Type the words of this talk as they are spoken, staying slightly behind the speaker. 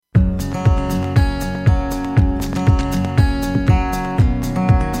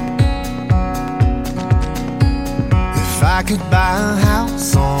could buy a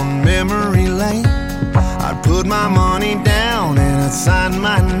house on memory lane, I'd put my money down and I'd sign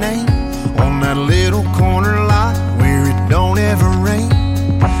my name on that little corner lot where it don't ever rain.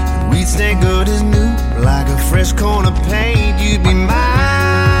 And we'd stay good as new, like a fresh coat of paint. You'd be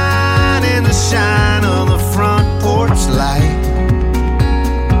mine in the shine of the front porch light.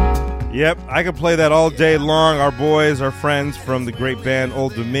 Yep, I could play that all day long. Our boys, our friends from the great band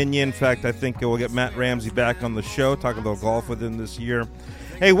Old Dominion. In fact, I think we'll get Matt Ramsey back on the show, talk about golf with him this year.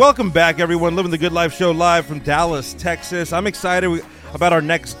 Hey, welcome back, everyone. Living the Good Life show live from Dallas, Texas. I'm excited about our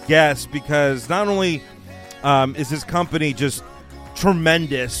next guest because not only is his company just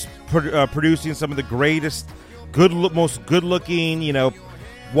tremendous, producing some of the greatest, most good-looking,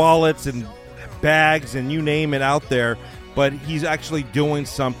 wallets and bags and you name it out there, but he's actually doing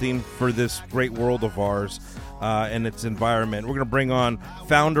something for this great world of ours and its environment. We're going to bring on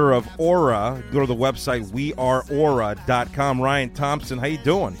founder of Aura. Go to the website, weareaura.com. Ryan Thompson, how you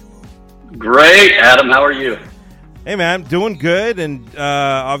doing? Great, Adam. How are you? Hey, man, doing good. And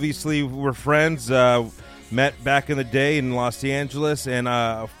obviously we're friends. Met back in the day in Los Angeles. And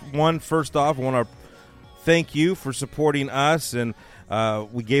first off, I want to thank you for supporting us. And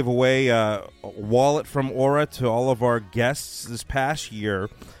we gave away a wallet from Aura to all of our guests this past year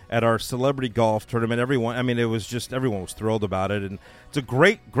at our celebrity golf tournament. Everyone was thrilled about it, and it's a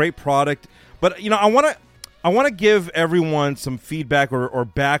great product. But I want to give everyone some feedback or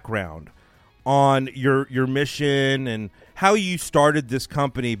background on your mission and how you started this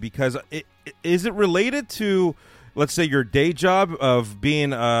company, because is it related to, let's say, your day job of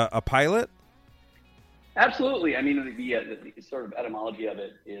being a pilot? Absolutely. I mean, the sort of etymology of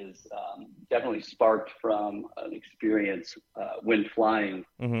it is definitely sparked from an experience when flying.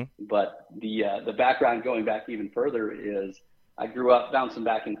 Mm-hmm. But the background going back even further is I grew up bouncing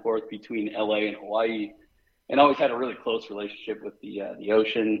back and forth between LA and Hawaii, and always had a really close relationship with the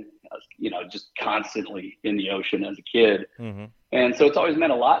ocean. I was, just constantly in the ocean as a kid. Mm-hmm. And so it's always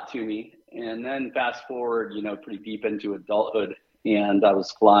meant a lot to me. And then fast forward, pretty deep into adulthood, and I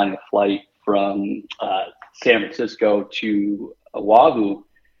was flying a flight from San Francisco to Oahu,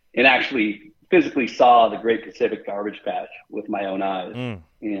 and actually physically saw the Great Pacific Garbage Patch with my own eyes.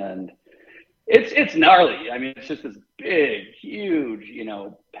 And it's gnarly. I mean, it's just this big, huge,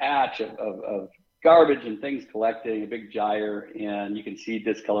 patch of garbage and things collecting, a big gyre, and you can see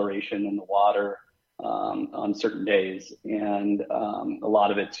discoloration in the water on certain days. And a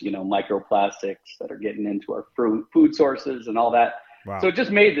lot of it's, microplastics that are getting into our food sources and all that. Wow. So it just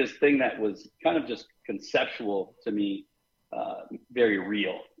made this thing that was kind of just conceptual to me very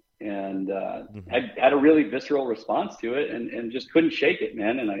real, and had a really visceral response to it, and just couldn't shake it,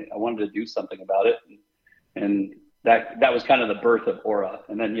 man. And I wanted to do something about it, and that was kind of the birth of Aura.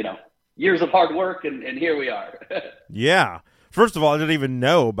 And then years of hard work, and here we are. Yeah. First of all, I didn't even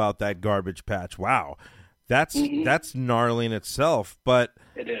know about that garbage patch. Wow, that's gnarly in itself. But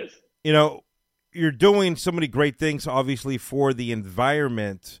it is. You're doing so many great things, obviously, for the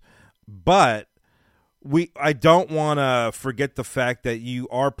environment, but I don't want to forget the fact that you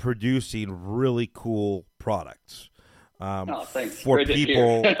are producing really cool products thanks. For Great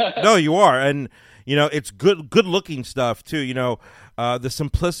people. No, you are, and it's good-looking stuff too. The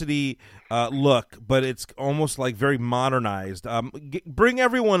simplicity look, but it's almost like very modernized. Bring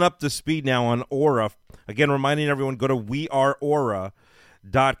everyone up to speed now on Aura. Again, reminding everyone, go to weareaura.com.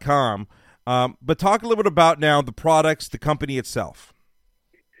 But talk a little bit about now the products, the company itself.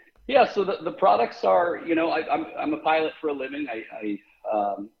 Yeah, so the products are, I'm a pilot for a living. I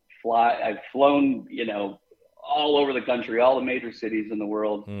fly. I've flown, all over the country, all the major cities in the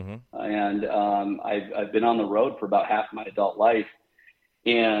world, and I've been on the road for about half my adult life,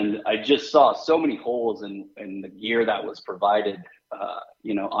 and I just saw so many holes in the gear that was provided,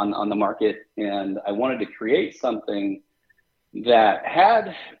 on the market, and I wanted to create something that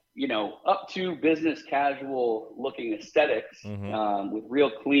had up to business casual looking aesthetics, with real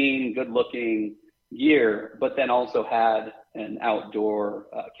clean, good looking gear, but then also had an outdoor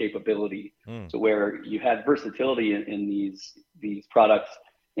capability, so where you had versatility in these products,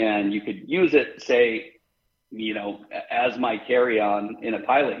 and you could use it, say, as my carry-on in a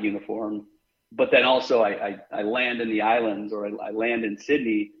pilot uniform, but then also I land in the islands, or I land in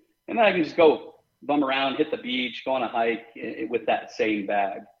Sydney, and then I can just go bum around, hit the beach, go on a hike with that same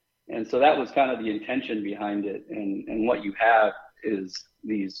bag. And so that was kind of the intention behind it. And what you have is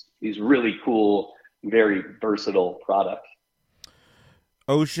these really cool, very versatile products.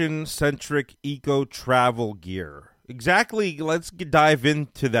 Ocean-centric eco-travel gear. Exactly. Let's dive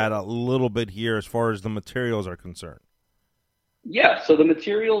into that a little bit here as far as the materials are concerned. Yeah. So the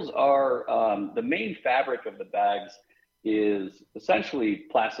materials are the main fabric of the bags is essentially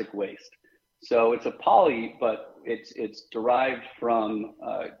plastic waste. So it's a poly, but it's derived from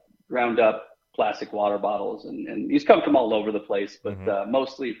ground up plastic water bottles, and these come from all over the place, but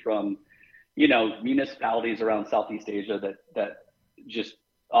mostly from, municipalities around Southeast Asia that just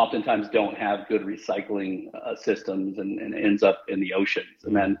oftentimes don't have good recycling systems, and ends up in the oceans,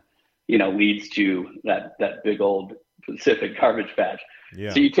 and then leads to that big old Pacific garbage patch.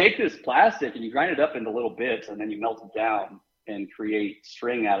 Yeah. So you take this plastic and you grind it up into little bits, and then you melt it down and create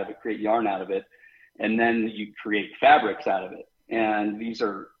string out of it, create yarn out of it, and then you create fabrics out of it. And these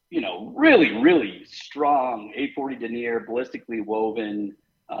are really, really strong 840 denier, ballistically woven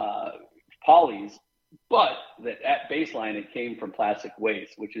polys, but at baseline, it came from plastic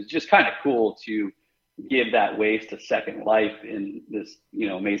waste, which is just kind of cool to give that waste a second life in this,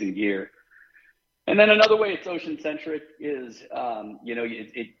 amazing gear. And then another way it's ocean centric is,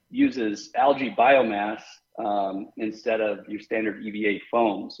 it uses algae biomass instead of your standard EVA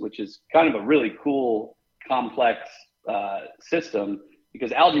foams, which is kind of a really cool, complex system,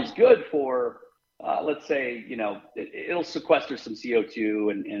 because algae is good for, let's say, it'll sequester some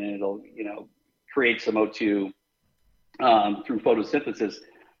CO2 and it'll, create some O2 through photosynthesis.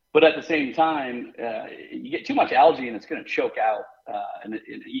 But at the same time, you get too much algae and it's going to choke out an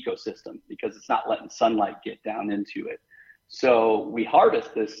ecosystem, because it's not letting sunlight get down into it. So we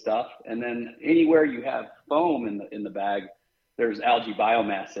harvest this stuff, and then anywhere you have foam in the bag, there's algae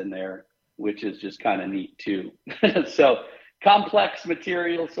biomass in there, which is just kind of neat too. So complex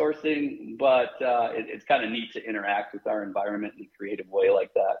material sourcing, but it's kind of neat to interact with our environment in a creative way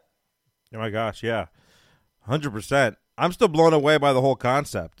like that. Oh my gosh, yeah, 100%. I'm still blown away by the whole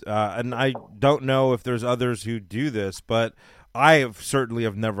concept, and I don't know if there's others who do this, but I certainly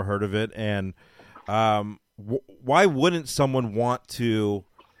have never heard of it. And why wouldn't someone want to,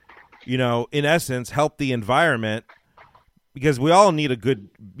 in essence, help the environment? Because we all need a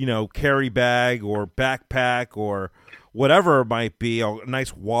good, carry bag or backpack or whatever it might be, a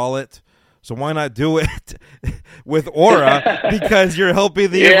nice wallet. So why not do it with Aura? Because you're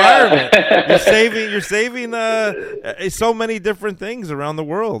helping the environment. You're saving so many different things around the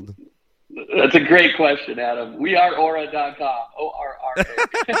world. That's a great question, Adam. We are Aura.com. ORRA.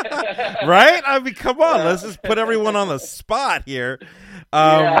 Right? I mean, come on. Let's just put everyone on the spot here.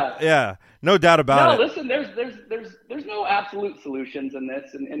 Yeah. No doubt about it. No, listen, there's no absolute solutions in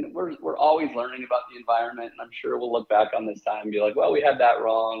this, and we're always learning about the environment, and I'm sure we'll look back on this time and be like, well, we had that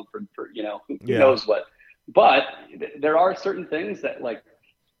wrong for who knows what. But there are certain things that, like,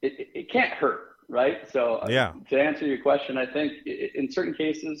 it can't hurt, right? So to answer your question, I think in certain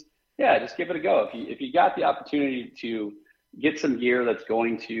cases, just give it a go. If you got the opportunity to get some gear that's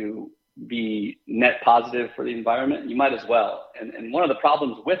going to be net positive for the environment, you might as well. And one of the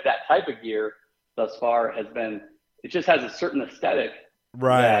problems with that type of gear thus far has been it just has a certain aesthetic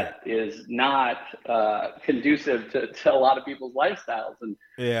that is not conducive to a lot of people's lifestyles. And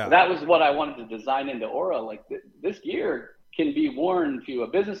that was what I wanted to design into Aura. Like, this gear can be worn to a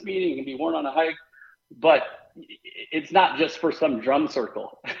business meeting, it can be worn on a hike, but it's not just for some drum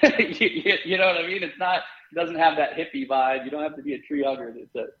circle. you know what I mean? It doesn't have that hippie vibe. You don't have to be a tree hugger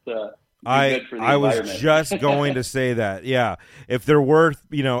to I was just going to say that. Yeah. If there were,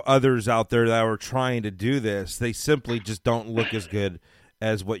 others out there that were trying to do this, they simply just don't look as good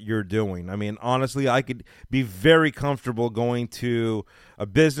as what you're doing. I mean, honestly, I could be very comfortable going to a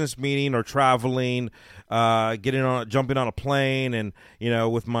business meeting or traveling, jumping on a plane, and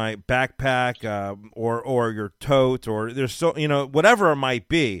with my backpack or your tote, or there's whatever it might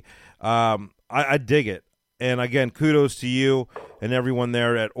be. I dig it. And again, kudos to you and everyone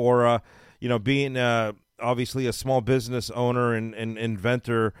there at Aura. Being obviously a small business owner and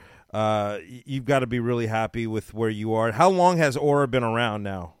inventor, you've got to be really happy with where you are. How long has Aura been around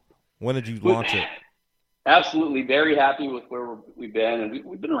now? When did you launch it? Absolutely, very happy with where we've been, and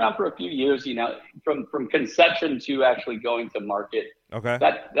we've been around for a few years. From conception to actually going to market. Okay,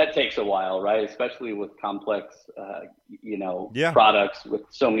 that takes a while, right? Especially with complex, products with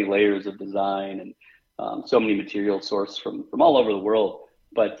so many layers of design and so many materials sourced from all over the world.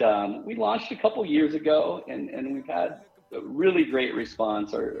 But we launched a couple years ago, and we've had a really great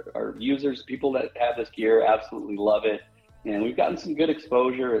response. Our users, people that have this gear, absolutely love it. And we've gotten some good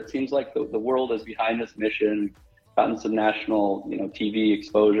exposure. It seems like the world is behind this mission. We've gotten some national, TV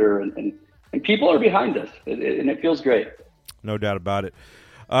exposure, and people are behind us, and it feels great. No doubt about it.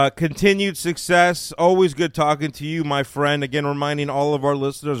 Continued success. Always good talking to you, my friend. Again, reminding all of our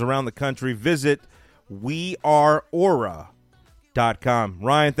listeners around the country, visit weareaura.com.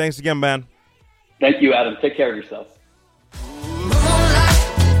 Ryan, thanks again, man. Thank you, Adam. Take care of yourself.